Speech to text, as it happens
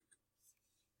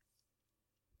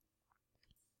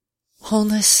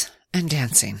Wholeness and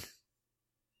dancing.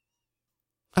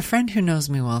 A friend who knows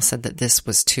me well said that this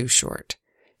was too short.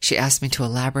 She asked me to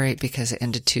elaborate because it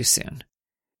ended too soon.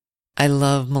 I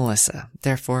love Melissa,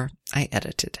 therefore I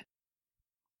edited.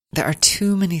 There are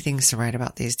too many things to write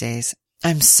about these days.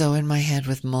 I'm so in my head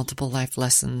with multiple life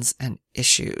lessons and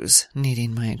issues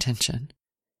needing my attention.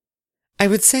 I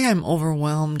would say I'm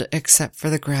overwhelmed except for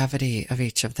the gravity of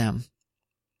each of them.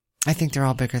 I think they're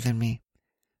all bigger than me.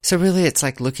 So really it's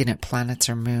like looking at planets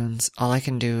or moons. All I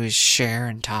can do is share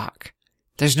and talk.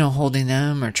 There's no holding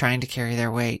them or trying to carry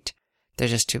their weight. They're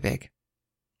just too big.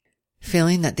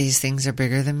 Feeling that these things are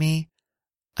bigger than me,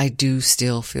 I do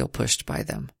still feel pushed by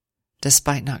them.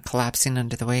 Despite not collapsing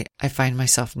under the weight, I find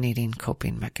myself needing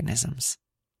coping mechanisms.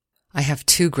 I have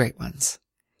two great ones.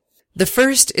 The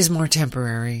first is more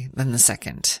temporary than the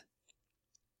second.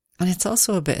 And it's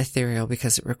also a bit ethereal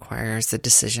because it requires the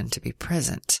decision to be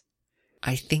present.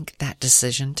 I think that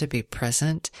decision to be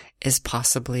present is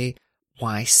possibly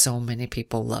why so many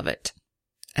people love it,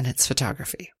 and it's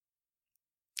photography.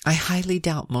 I highly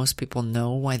doubt most people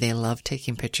know why they love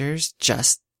taking pictures,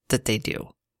 just that they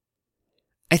do.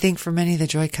 I think for many the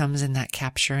joy comes in that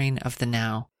capturing of the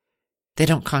now. They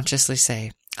don't consciously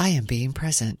say, I am being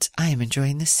present, I am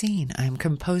enjoying the scene, I am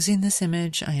composing this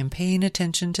image, I am paying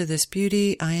attention to this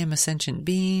beauty, I am a sentient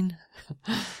being.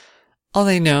 All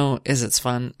they know is it's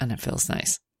fun and it feels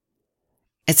nice.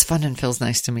 It's fun and feels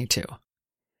nice to me too.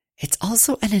 It's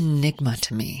also an enigma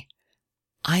to me.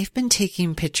 I've been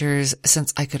taking pictures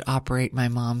since I could operate my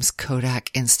mom's Kodak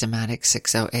Instamatic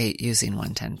 608 using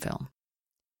 110 film.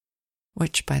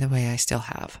 Which, by the way, I still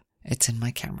have. It's in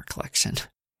my camera collection.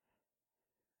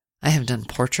 I have done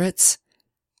portraits,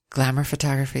 glamour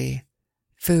photography,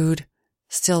 food,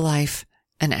 still life,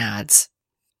 and ads.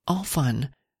 All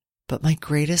fun. But my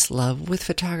greatest love with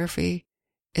photography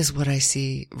is what I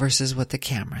see versus what the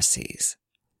camera sees.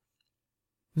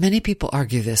 Many people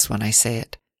argue this when I say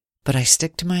it, but I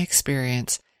stick to my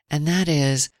experience, and that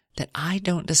is that I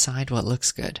don't decide what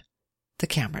looks good. The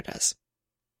camera does.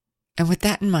 And with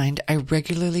that in mind, I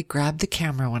regularly grab the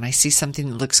camera when I see something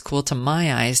that looks cool to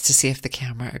my eyes to see if the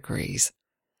camera agrees.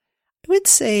 I would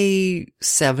say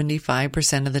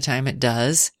 75% of the time it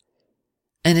does,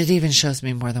 and it even shows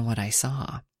me more than what I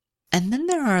saw. And then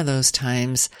there are those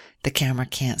times the camera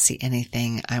can't see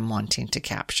anything I'm wanting to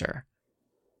capture.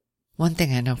 One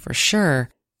thing I know for sure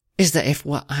is that if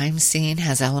what I'm seeing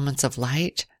has elements of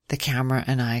light, the camera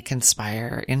and I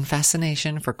conspire in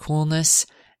fascination for coolness,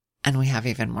 and we have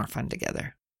even more fun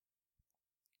together.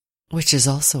 Which is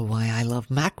also why I love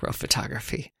macro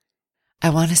photography.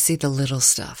 I want to see the little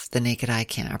stuff the naked eye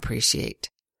can't appreciate,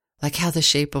 like how the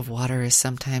shape of water is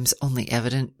sometimes only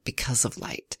evident because of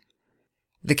light.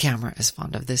 The camera is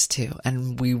fond of this too,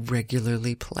 and we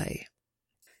regularly play.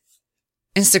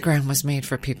 Instagram was made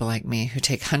for people like me who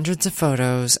take hundreds of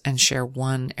photos and share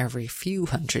one every few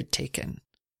hundred taken.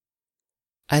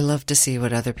 I love to see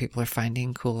what other people are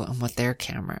finding cool and what their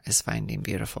camera is finding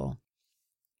beautiful.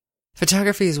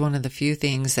 Photography is one of the few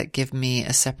things that give me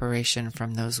a separation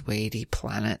from those weighty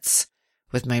planets,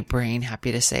 with my brain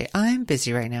happy to say, I'm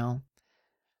busy right now.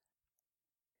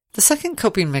 The second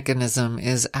coping mechanism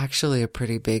is actually a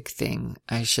pretty big thing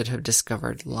I should have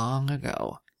discovered long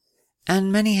ago, and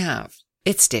many have.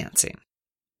 It's dancing.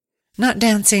 Not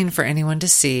dancing for anyone to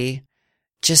see,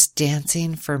 just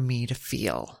dancing for me to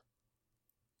feel.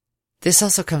 This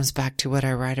also comes back to what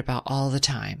I write about all the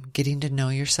time, getting to know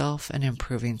yourself and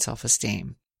improving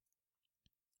self-esteem.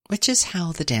 Which is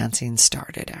how the dancing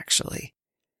started, actually.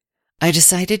 I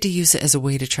decided to use it as a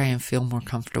way to try and feel more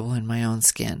comfortable in my own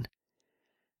skin.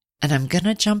 And I'm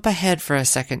gonna jump ahead for a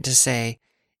second to say,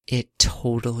 it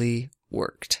totally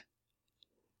worked.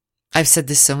 I've said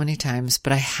this so many times,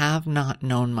 but I have not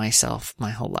known myself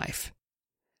my whole life.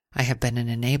 I have been an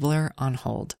enabler on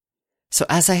hold. So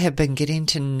as I have been getting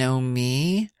to know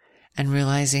me and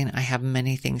realizing I have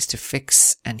many things to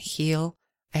fix and heal,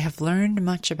 I have learned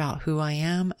much about who I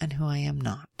am and who I am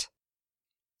not.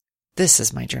 This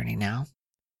is my journey now.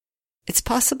 It's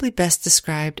possibly best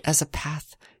described as a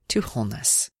path to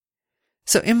wholeness.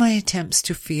 So in my attempts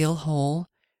to feel whole,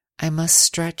 I must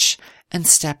stretch and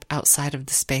step outside of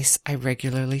the space I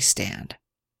regularly stand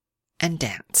and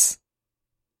dance.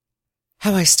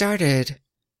 How I started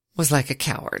was like a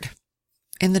coward.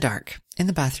 In the dark, in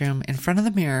the bathroom, in front of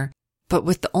the mirror, but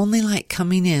with the only light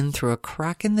coming in through a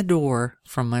crack in the door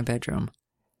from my bedroom.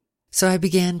 So I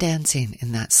began dancing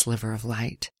in that sliver of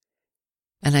light,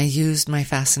 and I used my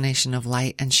fascination of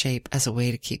light and shape as a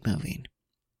way to keep moving.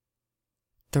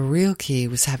 The real key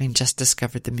was having just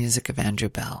discovered the music of Andrew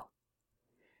Bell.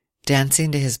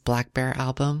 Dancing to his Black Bear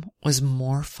album was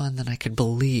more fun than I could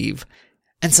believe,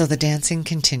 and so the dancing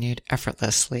continued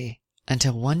effortlessly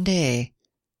until one day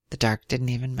the dark didn't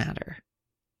even matter.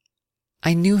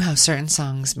 I knew how certain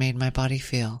songs made my body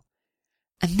feel,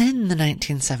 and then the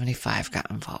 1975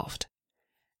 got involved,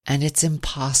 and it's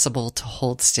impossible to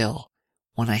hold still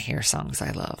when I hear songs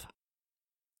I love.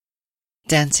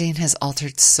 Dancing has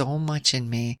altered so much in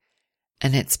me,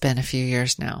 and it's been a few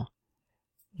years now.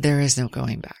 There is no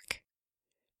going back.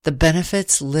 The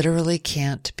benefits literally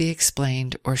can't be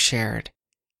explained or shared.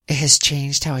 It has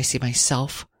changed how I see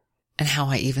myself and how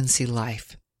I even see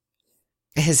life.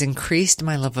 It has increased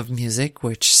my love of music,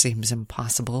 which seems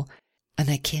impossible, and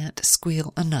I can't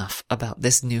squeal enough about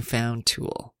this newfound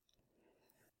tool.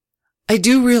 I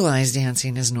do realize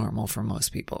dancing is normal for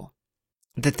most people,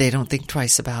 that they don't think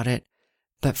twice about it,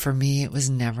 but for me it was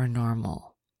never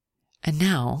normal, and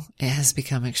now it has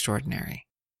become extraordinary.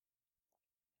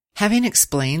 Having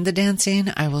explained the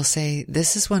dancing, I will say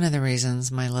this is one of the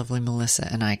reasons my lovely Melissa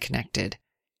and I connected.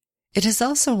 It is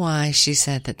also why she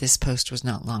said that this post was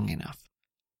not long enough.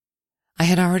 I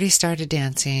had already started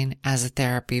dancing as a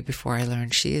therapy before I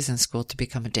learned she is in school to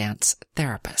become a dance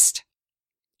therapist.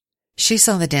 She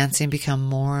saw the dancing become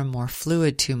more and more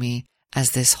fluid to me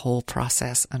as this whole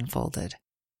process unfolded.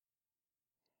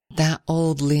 That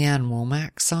old Leanne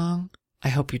Womack song, I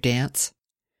Hope You Dance,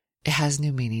 it has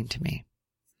new meaning to me.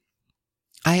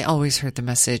 I always heard the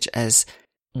message as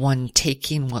one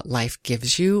taking what life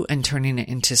gives you and turning it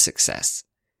into success.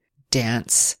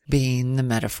 Dance being the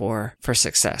metaphor for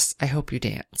success. I hope you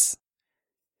dance.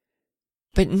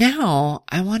 But now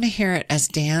I want to hear it as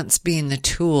dance being the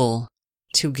tool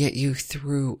to get you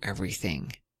through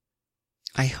everything.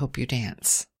 I hope you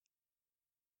dance.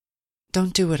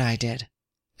 Don't do what I did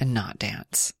and not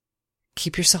dance.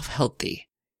 Keep yourself healthy.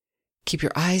 Keep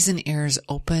your eyes and ears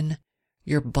open,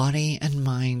 your body and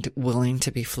mind willing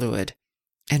to be fluid.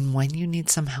 And when you need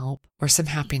some help or some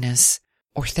happiness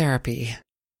or therapy,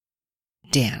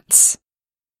 dance.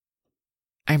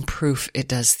 I'm proof it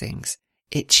does things.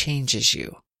 It changes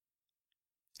you.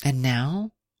 And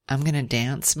now I'm going to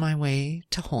dance my way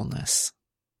to wholeness.